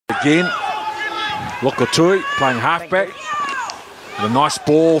again. Lukotui playing halfback. A nice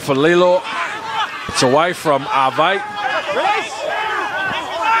ball for Lilo. It's away from Ave.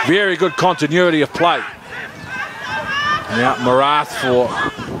 Very good continuity of play. Now Marath for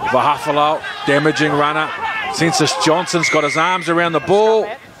Vahafalo, damaging runner. Census Johnson's got his arms around the ball.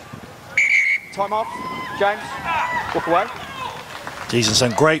 Time off, James. Walk away. Decent,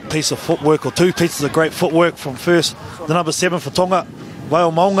 some great piece of footwork, or two pieces of great footwork from first the number 7 for Tonga,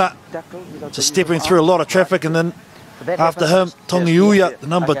 Wao Maunga, just stepping through a lot of traffic, and then after him, Tonga Uya, the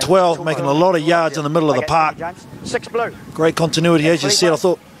number 12, making a lot of yards in the middle of the park. 6 blue. Great continuity, as you said. I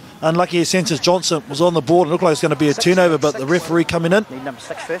thought unlucky Census Johnson was on the board. It looked like it was going to be a turnover, but the referee coming in.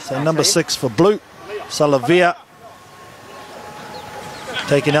 So number 6 for blue, Salavia.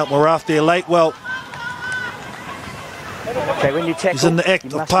 Taking out Marath there late. Well, okay, when you tackle, he's in the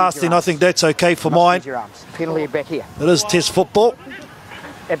act of passing. I think that's okay for mine. Penalty back here. It is test football.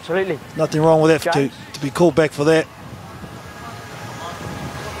 Absolutely. Nothing wrong with that to be called back for that.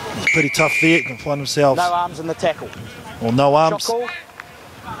 He's pretty tough there. Can find himself. No arms in the tackle. Or no arms. Shot call.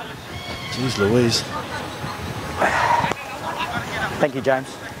 Jeez Louise. Thank you, James.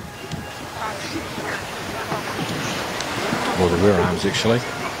 Well, there were arms actually.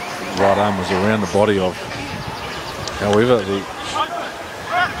 Right arm was around the body of. However, the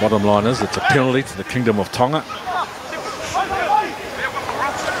bottom line is it's a penalty to the Kingdom of Tonga.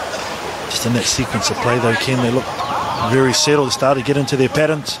 Just in that sequence of play though, Ken, they look very settled. They started to get into their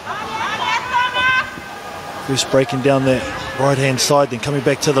patterns. First breaking down that right-hand side, then coming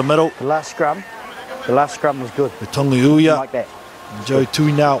back to the middle. The last scrum was good. With Tonga Uya like that. and Joe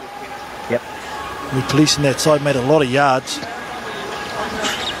Tui now. Yep. We're policing that side, made a lot of yards. And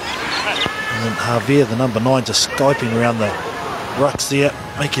then Javier, the number 9, just skyping around the rucks there,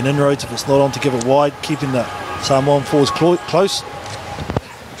 making inroads if it's not on to give it wide, keeping the Samoan forwards close.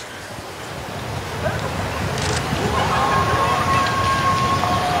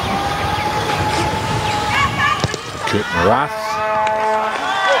 Kurt Marath,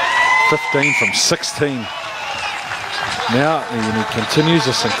 15 from 16. Now he continues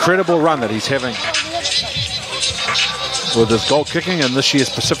this incredible run that he's having with his goal kicking in this year's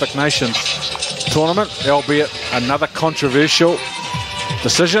Pacific Nations tournament, albeit another controversial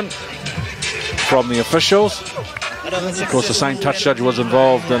decision from the officials. Of course, the same touch judge was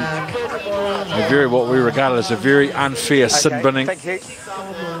involved in what we regard as a very unfair sin binning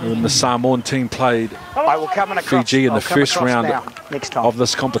when the Samoan team played Fiji in the first round of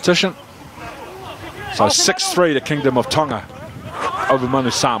this competition. So 6-3 to Kingdom of Tonga over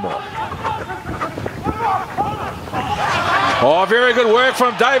Manu Samoa. Oh, very good work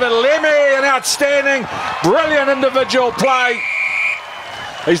from David Lemmy, an outstanding, brilliant individual play.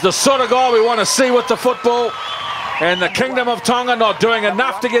 He's the sort of guy we want to see with the football. And the Kingdom of Tonga not doing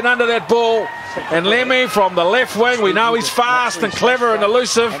enough to get under that ball. And Lemmy from the left wing, we know he's fast and clever and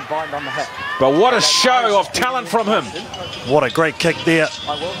elusive. But what a show of talent from him. What a great kick there.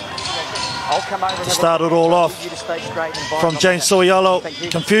 To start it all off from James Soyalo.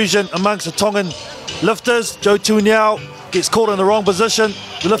 Confusion amongst the Tongan lifters. Joe Tuniao gets caught in the wrong position.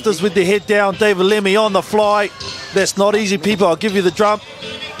 The lifters with their head down. David Lemmy on the fly. That's not easy, people. I'll give you the drum.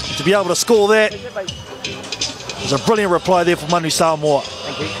 To be able to score that. There's a brilliant reply there from Manu Samoa.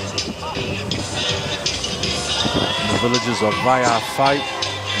 The villages of Vai'a Fai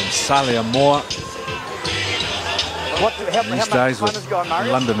and Salia Moa. These days with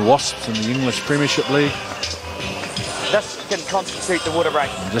London Wasps in the English Premiership League. This can constitute the water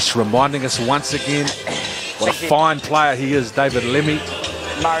break. Just reminding us once again what a fine player he is, David Lemmy.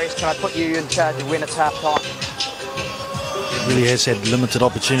 Marius, can I put you in charge of when it's half time? He really has had limited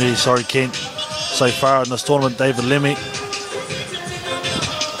opportunities, sorry Kent, so far in this tournament, David Lemmy.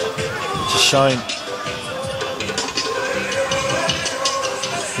 Just showing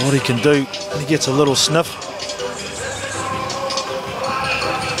what he can do. He gets a little sniff.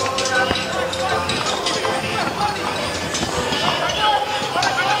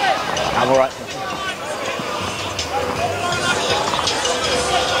 I'm all right.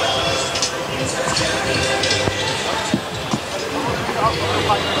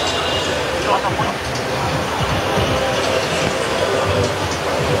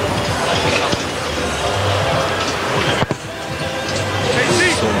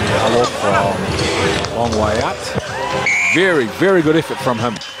 From long way out. Very, very good effort from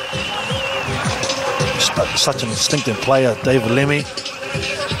him. Such an instinctive player, David Lemmy.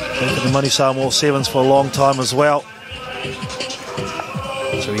 Been for the Manu Samoa Sevens for a long time as well.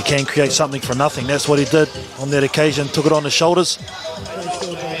 So he can create something for nothing. That's what he did on that occasion. Took it on his shoulders.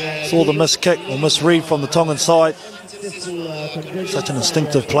 Saw the missed kick or misread from the Tongan side. Such an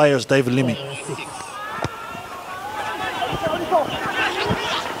instinctive player as David Lemmy.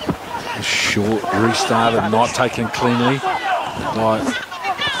 Short restart and not taken cleanly by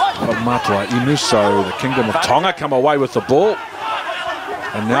Matua Inu. So the Kingdom of Tonga come away with the ball.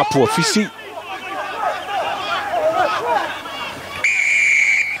 And now Puafisi.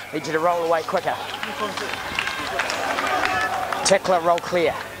 Need you to roll away quicker. Tackler, roll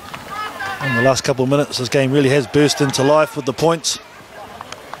clear. In the last couple of minutes, this game really has burst into life with the points.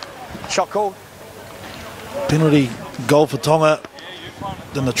 Shot called. Penalty goal for Tonga.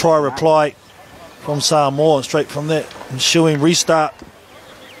 Then the try reply from Samoa, and straight from that ensuing restart.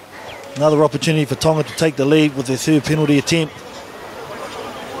 Another opportunity for Tonga to take the lead with their third penalty attempt.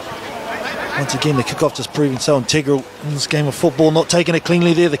 Once again, the kickoff just proving so integral in this game of football. Not taking it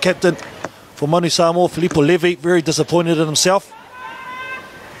cleanly there, the captain for Manu Samoa, Filippo Levi, very disappointed in himself.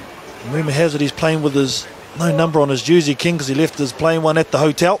 And rumour has it he's playing with his no number on his jersey, King, because he left his playing one at the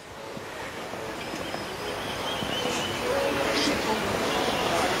hotel.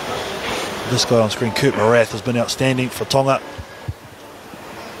 This guy on screen, Kurt Marath, has been outstanding for Tonga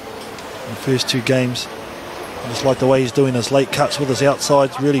in the first two games. I just like the way he's doing his late cuts with his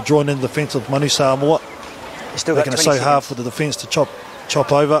outsides, really drawing in the defence of Manu Samoa. Making it so hard for the defence to chop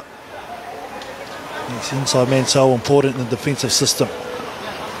over. It's inside man so important in the defensive system.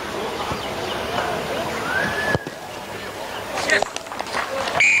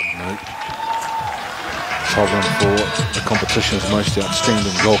 Sovereign for the competition's most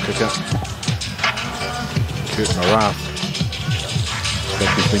outstanding goal kicker, Kurt Marath. That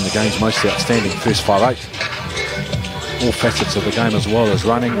has been the game's most outstanding first 5-8. All facets of the game, as well as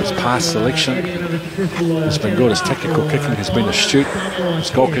running, his pass selection has been good. His tactical kicking has been astute. His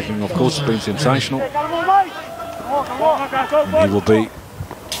goal kicking, of course, has been sensational. And he will be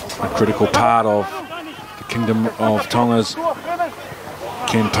a critical part of the Kingdom of Tonga's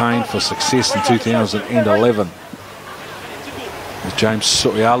campaign for success in 2011. With James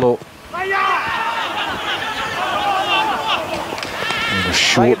Soialo. And a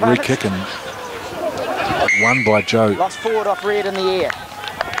short re-kick and won by Joe. Lost forward off red in the air.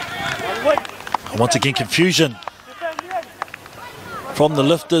 And once again, confusion from the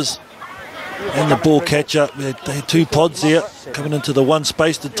lifters and the ball catcher. They had two pods there coming into the one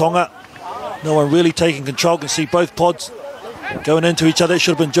space to Tonga. No one really taking control. You can see both pods going into each other. It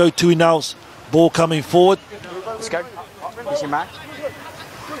should have been Joe Tuinau's ball coming forward. Let's go. Here's your mark.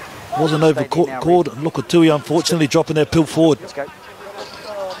 Wasn't over-called. Lukatui, unfortunately, dropping their pill forward. Let's go.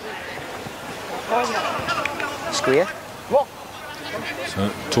 Square. So,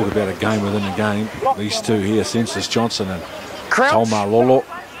 talk about a game within a game. These two here, Census Johnson and Tolma Lolo.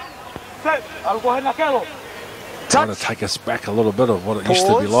 Trying to take us back a little bit of what it used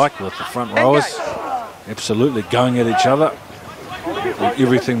to be like with the front rowers. Absolutely going at each other. Do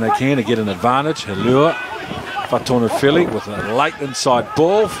everything they can to get an advantage. Helua, Fatona Fili with a late inside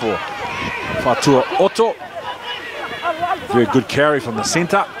ball for Fatua Oto. Very good carry from the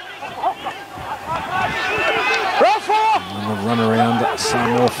centre. And the run around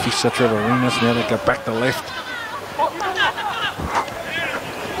Samoa, Fisa Trevorinas. Now they go back to left.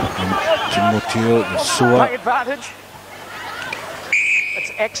 And Timoteo Sua. Take advantage.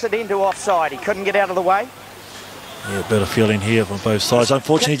 It's accidental offside. He couldn't get out of the way. Yeah, better feeling here from both sides.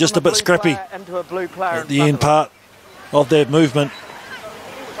 Unfortunately, just a bit scrappy at the end part of their movement.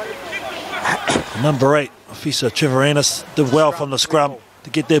 Number 8, Fisa Trevorinas, did well from the scrum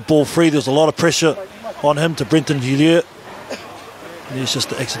to get their ball free. There's a lot of pressure on him to Brenton Hillier. There's just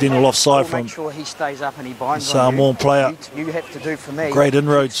the accidental offside from the Samoan player. You have to do for me. Great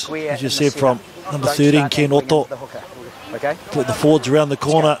inroads, as you said, from number 13, Ken Otto. Okay. Put the forwards around the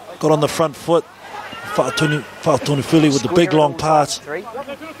corner, got on the front foot. Fa'atonu Fili with the big long pass. And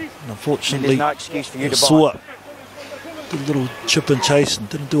unfortunately, Sua did a little chip and chase and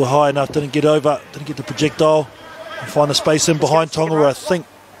didn't do it high enough, didn't get over, didn't get the projectile. And find a space in behind Tonga where I think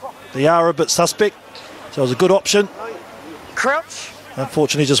they are a bit suspect. So it was a good option. Crouch.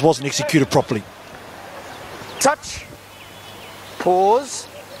 Unfortunately, just wasn't executed properly. Touch. Pause.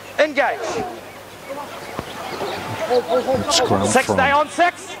 Engage. Scrum 6 from day on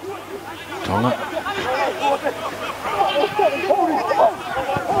 6. Tonga.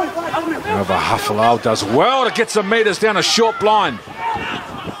 However, Hafalau does well to get some metres down a short blind.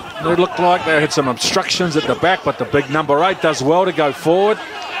 It looked like they had some obstructions at the back, but the big number 8 does well to go forward.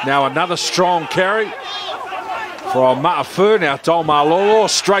 Now another strong carry from Ma'afu. Now Tolmalolo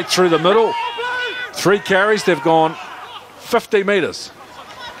straight through the middle. 3 carries, they've gone 50 metres.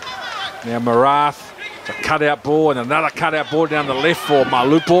 Now Marath, a cutout ball and another cutout ball down the left for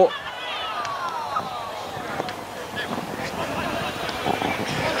Malupo.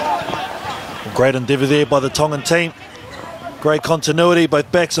 Great endeavour there by the Tongan team. Great continuity,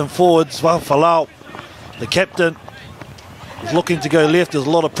 both backs and forwards. Well, Falau, the captain, was looking to go left. There's a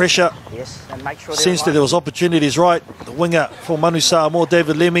lot of pressure. Yes, and make sure Sensed that there was opportunities right. The winger for Manu Samoa,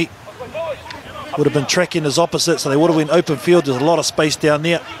 David Lemmy, would have been tracking his opposite, so they would have went open field. There's a lot of space down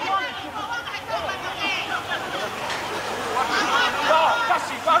there.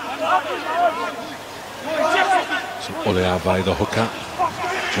 So Oleave, the hooker.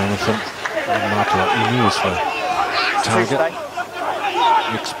 Jonathan Matua Inu is the target.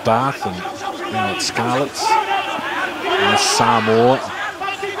 Ex-Bath and now it's Scarlets. And Samoa.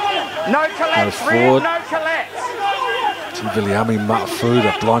 No collapse, forward. no collapse. Viliami Ma'afu,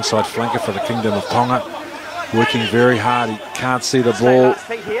 the blindside flanker for the Kingdom of Tonga. Working very hard, he can't see the ball.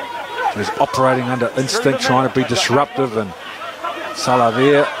 He's operating under instinct, trying to be disruptive, and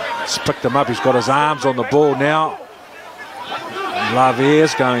Salaver has picked him up. He's got his arms on the ball now.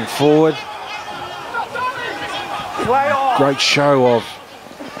 Lavier's going forward. Great show of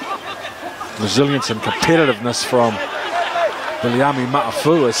resilience and competitiveness from Viliami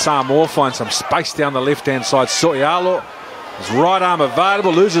Ma'afu as Samoa finds some space down the left-hand side. So'ialo, his right arm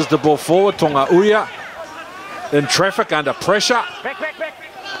available, loses the ball forward. Tonga Uia in traffic, under pressure. Back.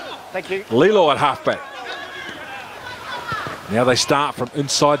 Thank you. Lilo at halfback. Now they start from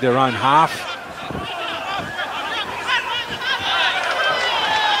inside their own half.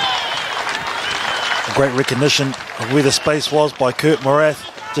 Great recognition of where the space was by Kurt Morath.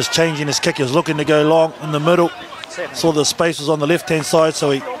 Just changing his kick. He was looking to go long in the middle. Saw the space was on the left-hand side,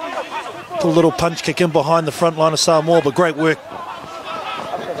 so he put a little punch kick in behind the front line of Samoa, but great work.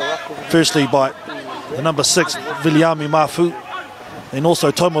 Firstly by the number 6, Viliami Ma'afu, and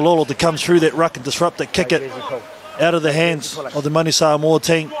also Tomalolo to come through that ruck and disrupt it, kick it out of the hands of the Manu Samoa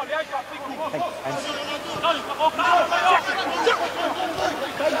team.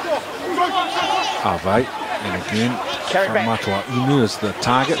 Ave, and again, Matua Inu is the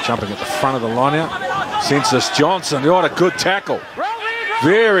target, jumping at the front of the line out. Census Johnson, what a good tackle.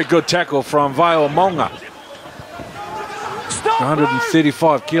 Very good tackle from Vale Monga.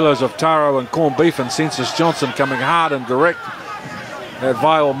 135 kilos of taro and corned beef, and Census Johnson coming hard and direct at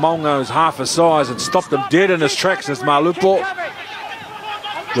Vale Monga, who's half his size, and stopped him dead in his tracks as Malupo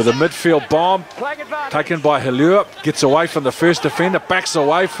with a midfield bomb taken by Hilua, gets away from the first defender, backs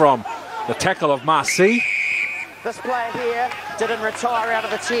away from the tackle of Marcy. This player here didn't retire out of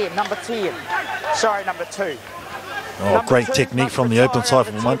the 10, number 10. Sorry, number 2. Oh, great technique from the open side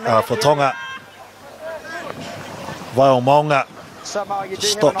for Tonga. Vale Monga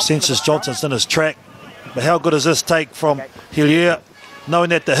stopped Census Johnson in his track. But how good is this take from Hillier?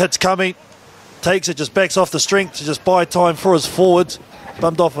 Knowing that the hit's coming, takes it, just backs off the strength to just buy time for his forwards.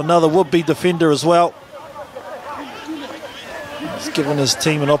 Bumped off another would-be defender as well. He's given his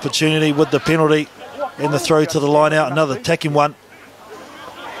team an opportunity with the penalty and the throw to the line out, another attacking one.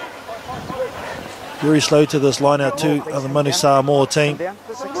 Very slow to this line out too of the Manu Samoa team.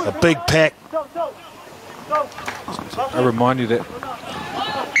 A big pack. I remind you that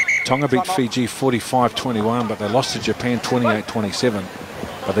Tonga beat Fiji 45-21, but they lost to Japan 28-27.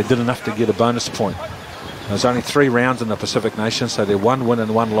 But they did enough to get a bonus point. There's only 3 rounds in the Pacific Nations, so they're 1 win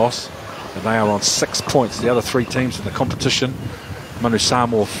and 1 loss, and they are on 6 points. The other 3 teams in the competition, Manu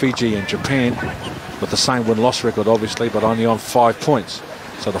Samoa, Fiji and Japan, with the same win-loss record obviously, but only on 5 points.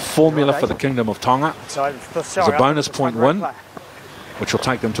 So the formula for the Kingdom of Tonga is a bonus point win, which will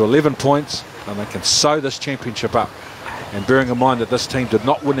take them to 11 points, and they can sew this championship up. And bearing in mind that this team did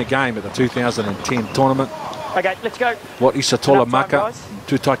not win a game at the 2010 tournament, Okay, let's go. what Isatola Maka and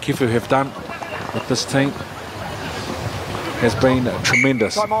Tutai Kifu have done with this team has been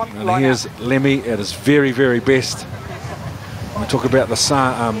tremendous. And here's Lemmy at his very, very best. We talk about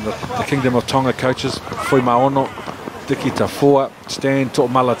the Kingdom of Tonga coaches, Fui Maono, Diki Tafua, Stan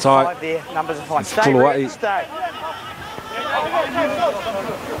To'omalatai, and Fuluai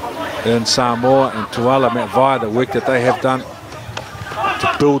in Samoa, and Tuala Matt Via, the work that they have done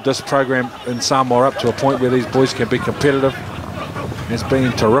to build this program in Samoa up to a point where these boys can be competitive. It's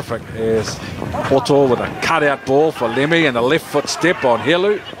been terrific as Poto with a cutout ball for Lemmy and a left foot step on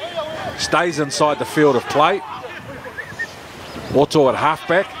Helu. Stays inside the field of play. Poto at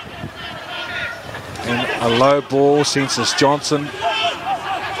halfback. And a low ball, Census Johnson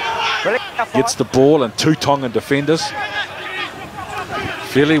gets the ball and 2 Tongan defenders.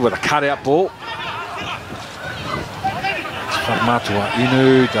 Philly with a cutout ball. Matua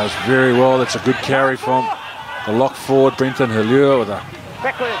Inu does very well. That's a good carry from the lock forward, Brenton Hilua, with a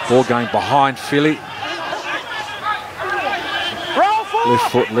ball going behind Philly.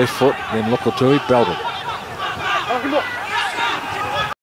 Left foot, then Lokotui belted.